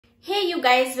Hey you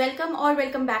guys,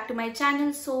 welcome back to my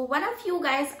channel. So one of you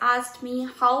guys asked me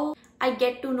how I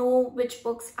get to know which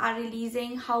books are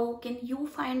releasing. How can you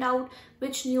find out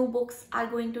which new books are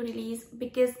going to release?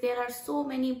 Because there are so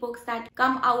many books that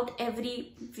come out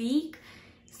every week.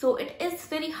 So it is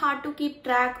very hard to keep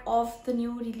track of the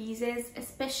new releases,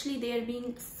 especially there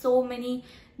being so many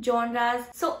genres.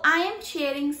 So I am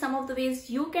sharing some of the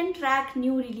ways you can track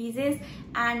new releases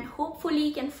and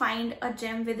hopefully can find a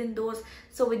gem within those.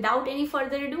 So without any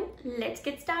further ado, let's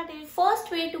get started.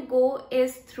 First way to go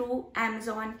is through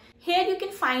Amazon. Here you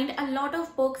can find a lot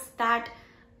of books that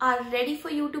are ready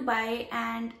for you to buy,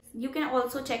 and you can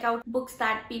also check out books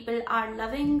that people are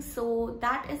loving. So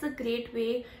that is a great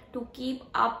way to keep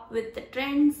up with the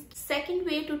trends. Second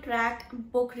way to track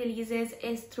book releases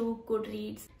is through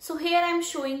Goodreads. So here I'm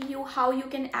showing you how you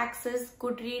can access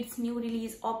Goodreads new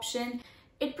release option.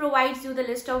 It provides you the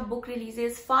list of book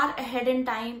releases far ahead in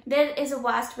time. There is a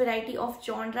vast variety of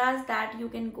genres that you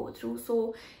can go through,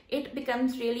 so it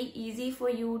becomes really easy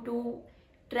for you to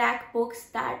track books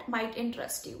that might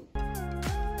interest you.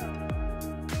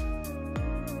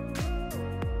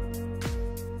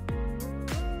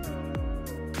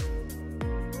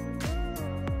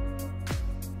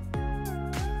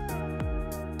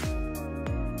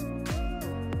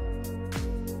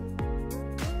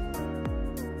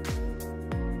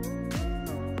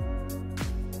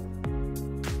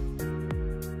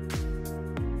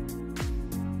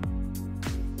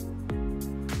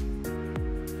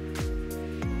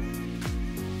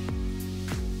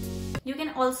 You can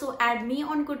also add me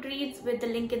on Goodreads with the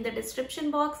link in the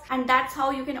description box, and that's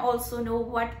how you can also know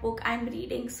what book I'm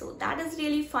reading. So that is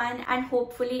really fun, and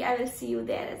hopefully I will see you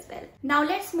there as well. Now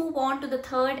let's move on to the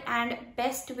third and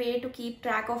best way to keep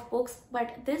track of books,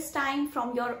 but this time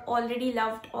from your already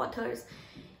loved authors.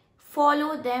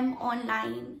 Follow them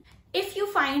online. If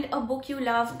you find a book you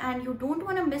love and you don't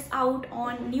want to miss out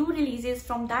on new releases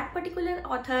from that particular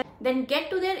author, then get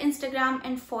to their Instagram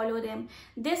and follow them.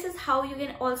 This is how you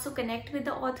can also connect with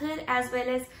the author as well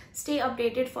as stay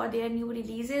updated for their new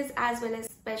releases as well as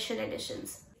special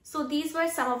editions. So these were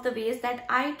some of the ways that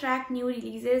I track new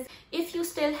releases. If you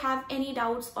still have any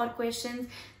doubts or questions,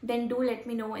 then do let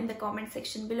me know in the comment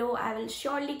section below. I will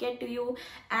surely get to you,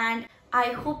 and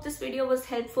I hope this video was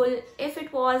helpful. If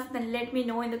it was, then let me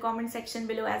know in the comment section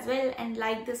below as well, and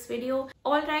like this video.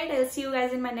 Alright, I'll see you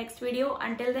guys in my next video.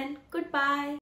 Until then, goodbye.